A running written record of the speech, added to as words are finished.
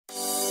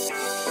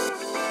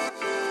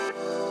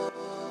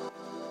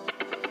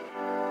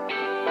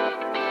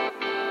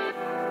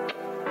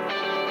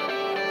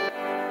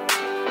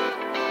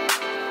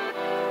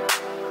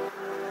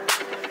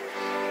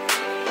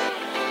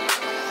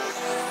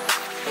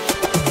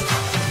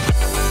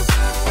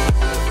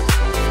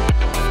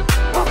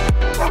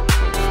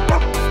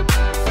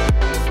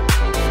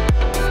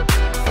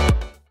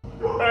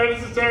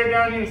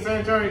here in San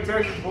Antonio,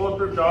 Texas,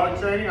 Bulletproof Dog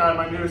Training. I have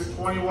my newest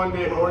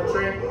 21-day board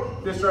train.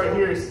 This right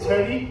here is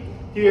Teddy.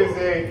 He is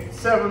a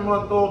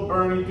 7-month-old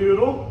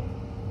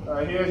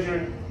Berniedoodle. He has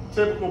your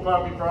typical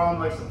puppy problem,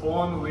 likes to pull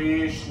on the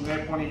leash,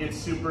 nip when he gets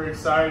super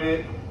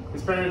excited.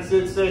 His parents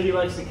did say he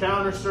likes to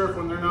counter surf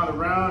when they're not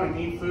around and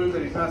eat food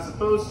that he's not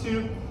supposed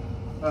to.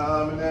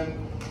 And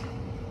then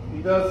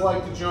he does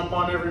like to jump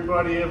on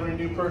everybody, every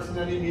new person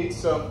that he meets.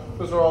 So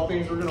those are all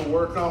things we're going to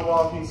work on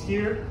while he's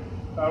here.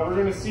 We're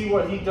going to see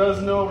what he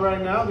does know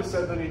right now. They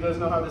said that he does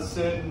know how to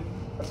sit and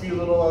a few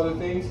little other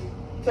things.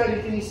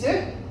 Teddy, can you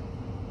sit?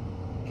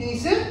 Can you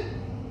sit?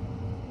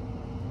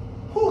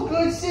 Oh,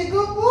 good sit,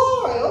 good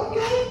boy.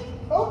 Okay,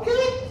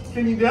 okay.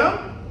 Can you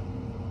down?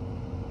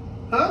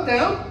 Huh,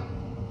 down?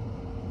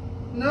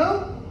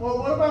 No? Well,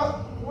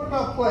 what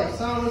about place?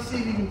 Let's see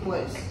if you can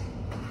place.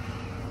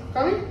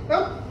 Come here,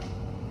 come.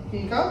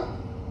 Can you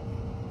come?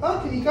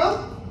 Huh, can you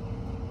come?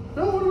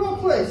 No, what about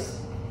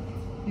place?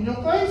 You know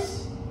place?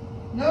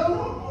 No?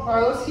 All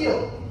right, let's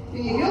heel.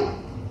 Can you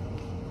heel?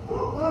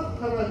 Oh,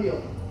 how about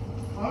heel?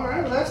 All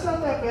right, well, that's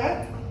not that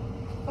bad.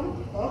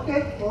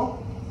 Okay,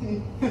 well,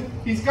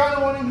 he's kind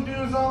of wanting to do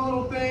his own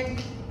little thing.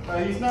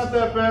 He's not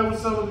that bad with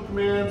some of the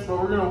commands,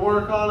 but we're going to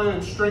work on it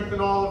and strengthen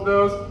all of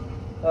those.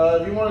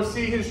 If you want to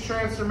see his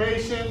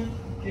transformation,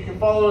 you can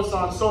follow us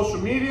on social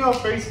media,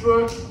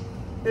 Facebook,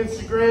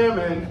 Instagram,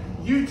 and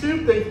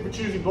YouTube. Thank you for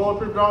choosing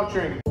Bulletproof Dog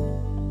Training.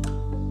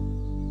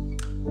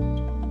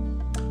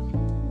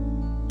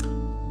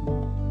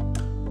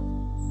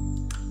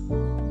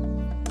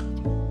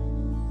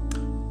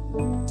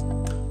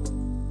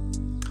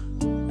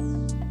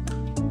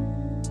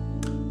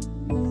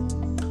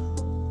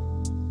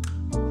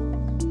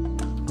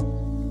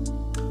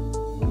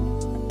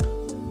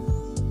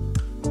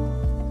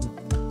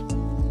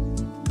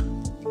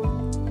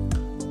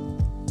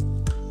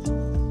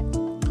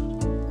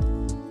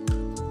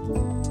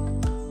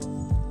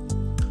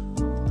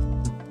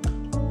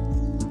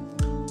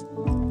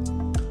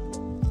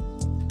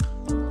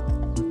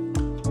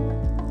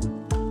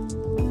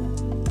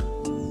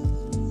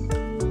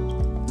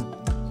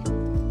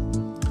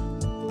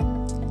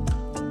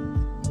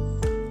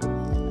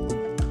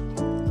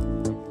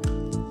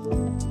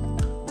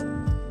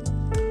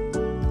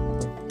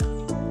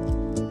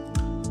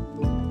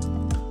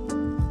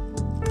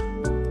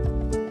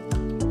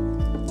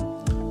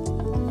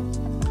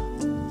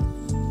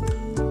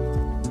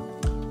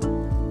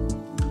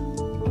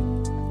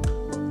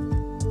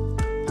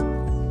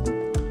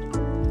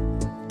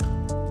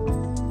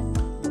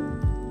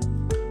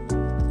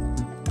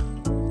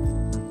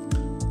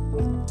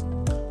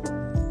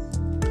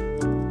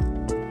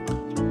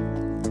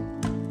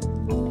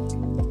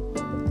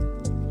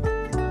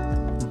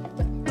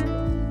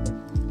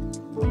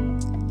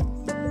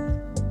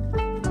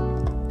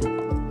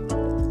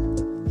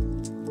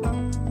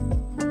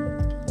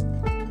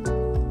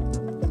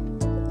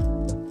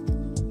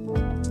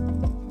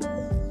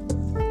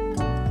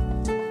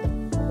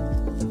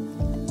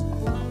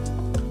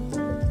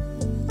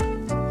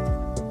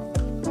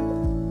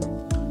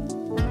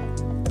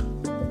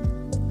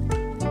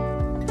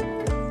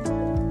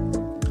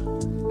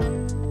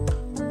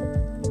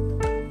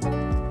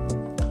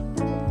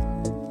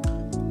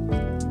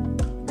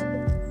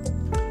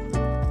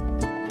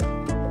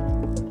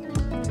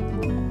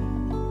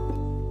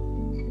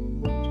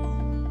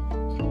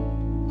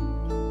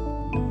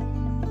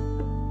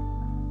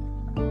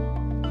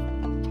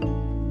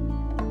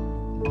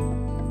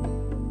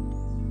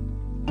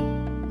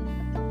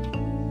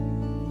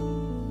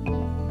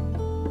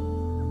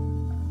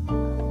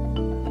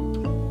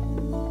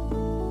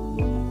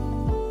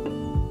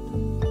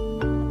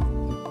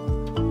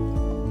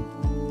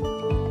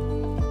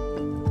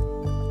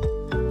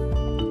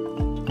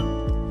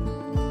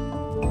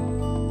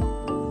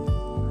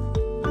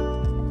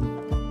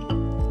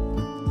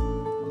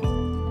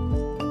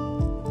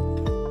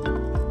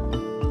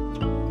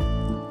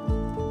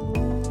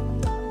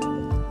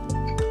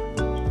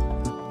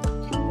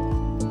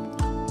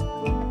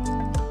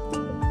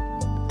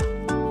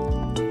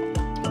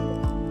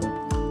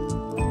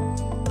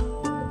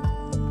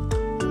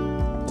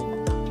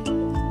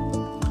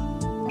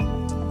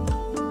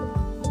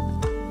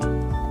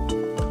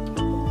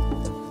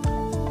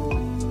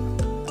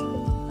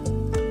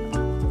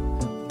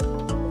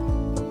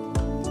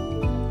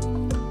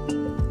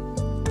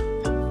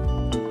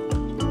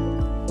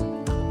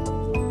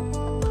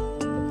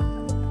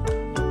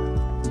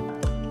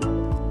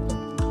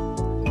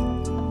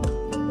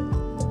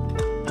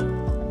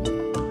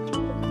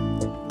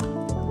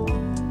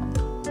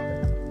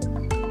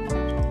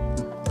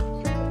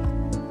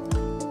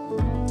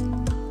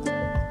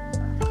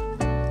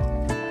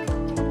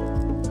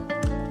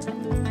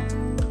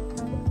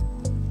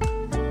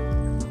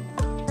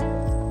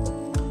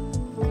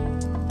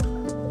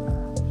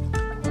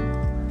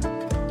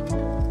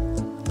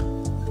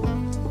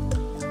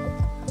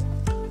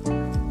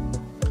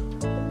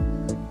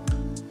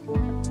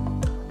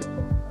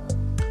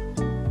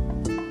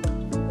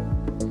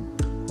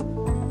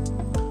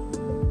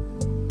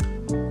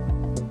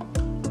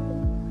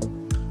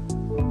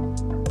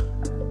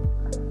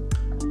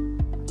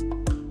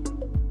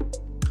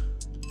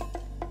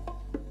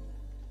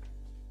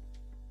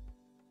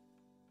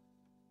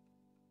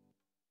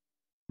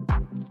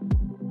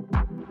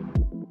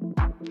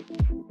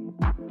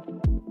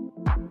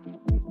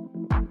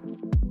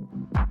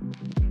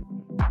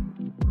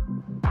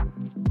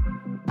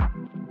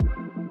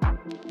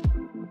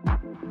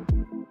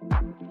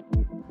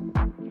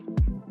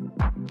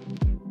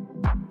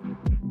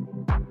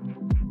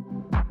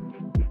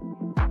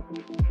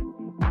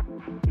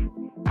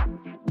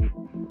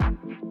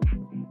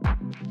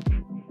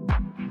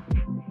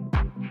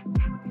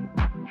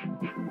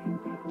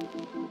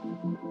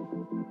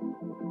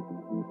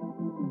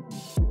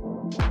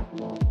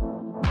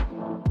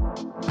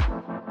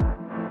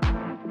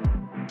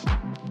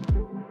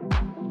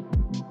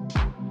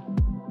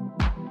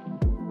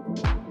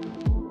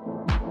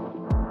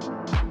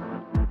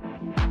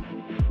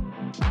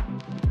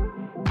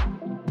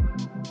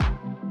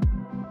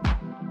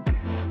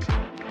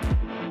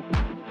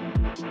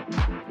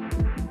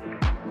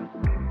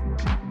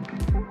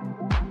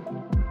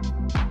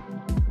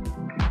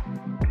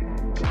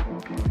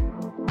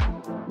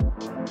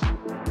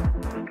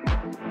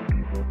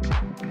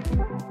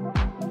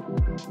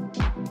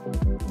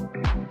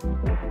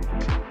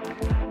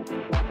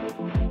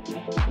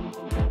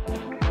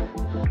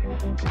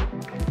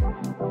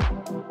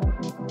 you.